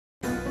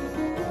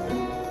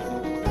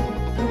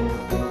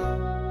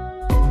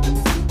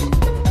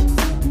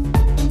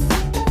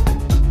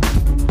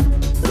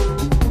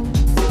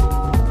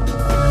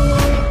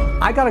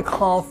I got a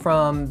call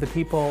from the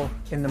people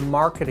in the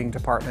marketing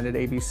department at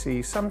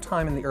ABC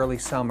sometime in the early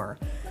summer.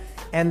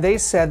 And they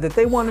said that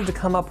they wanted to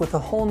come up with a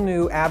whole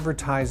new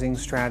advertising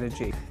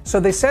strategy. So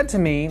they said to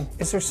me,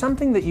 is there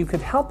something that you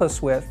could help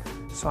us with?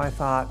 So I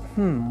thought,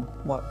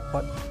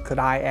 what could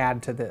I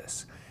add to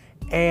this?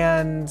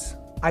 And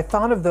I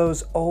thought of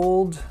those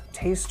old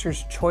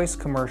Taster's Choice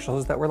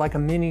commercials that were like a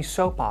mini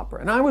soap opera.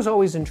 And I was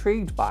always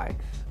intrigued by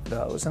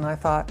those. And I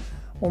thought,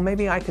 well,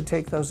 maybe I could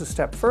take those a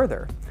step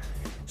further.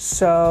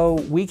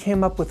 So we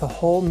came up with a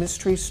whole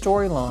mystery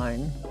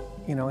storyline,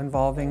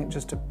 involving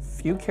just a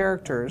few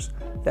characters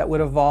that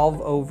would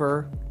evolve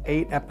over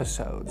 8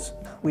 episodes.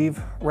 We've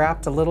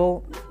wrapped a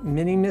little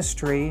mini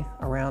mystery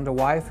around a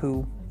wife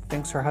who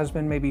thinks her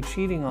husband may be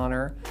cheating on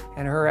her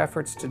and her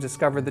efforts to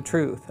discover the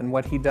truth and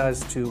what he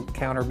does to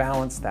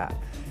counterbalance that.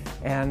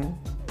 And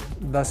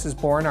thus is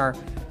born our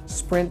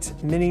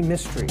Sprint mini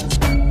mysteries.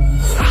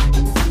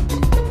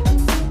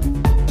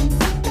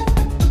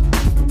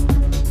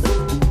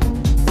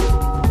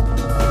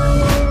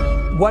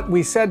 What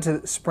we said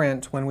to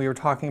Sprint when we were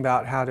talking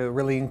about how to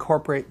really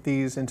incorporate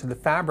these into the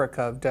fabric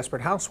of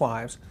Desperate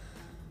Housewives,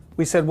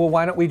 we said, well,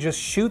 why don't we just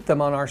shoot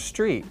them on our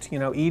street?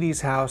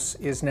 Edie's house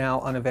is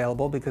now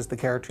unavailable because the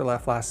character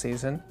left last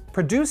season.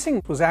 Producing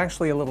was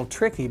actually a little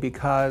tricky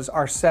because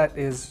our set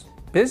is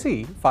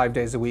busy 5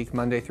 days a week,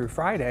 Monday through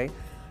Friday,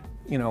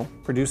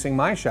 producing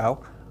my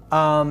show.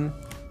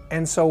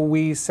 And so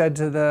we said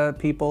to the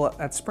people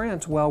at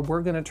Sprint, well,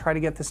 we're going to try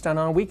to get this done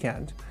on a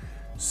weekend.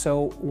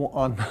 So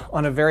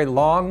on a very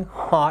long,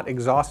 hot,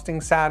 exhausting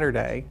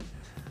Saturday,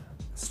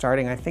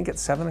 starting I think at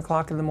 7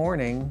 o'clock in the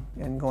morning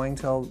and going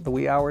till the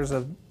wee hours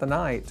of the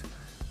night,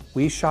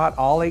 we shot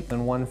all 8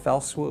 in one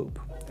fell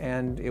swoop.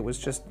 And it was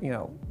just,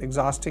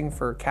 exhausting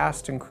for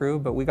cast and crew,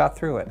 but we got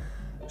through it.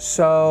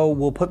 So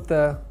we'll put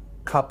the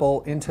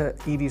couple into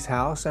Edie's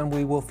house and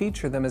we will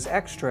feature them as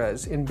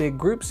extras in big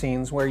group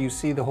scenes where you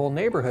see the whole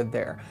neighborhood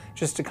there,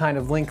 just to kind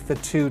of link the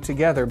two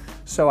together.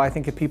 So I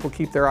think if people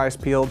keep their eyes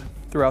peeled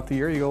throughout the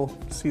year, you'll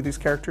see these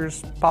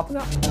characters popping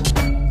up.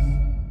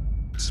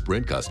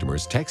 Sprint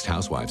customers, text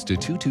Housewives to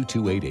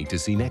 22288 to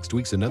see next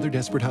week's Another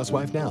Desperate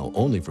Housewife Now,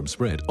 only from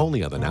Sprint,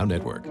 only on the Now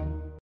Network.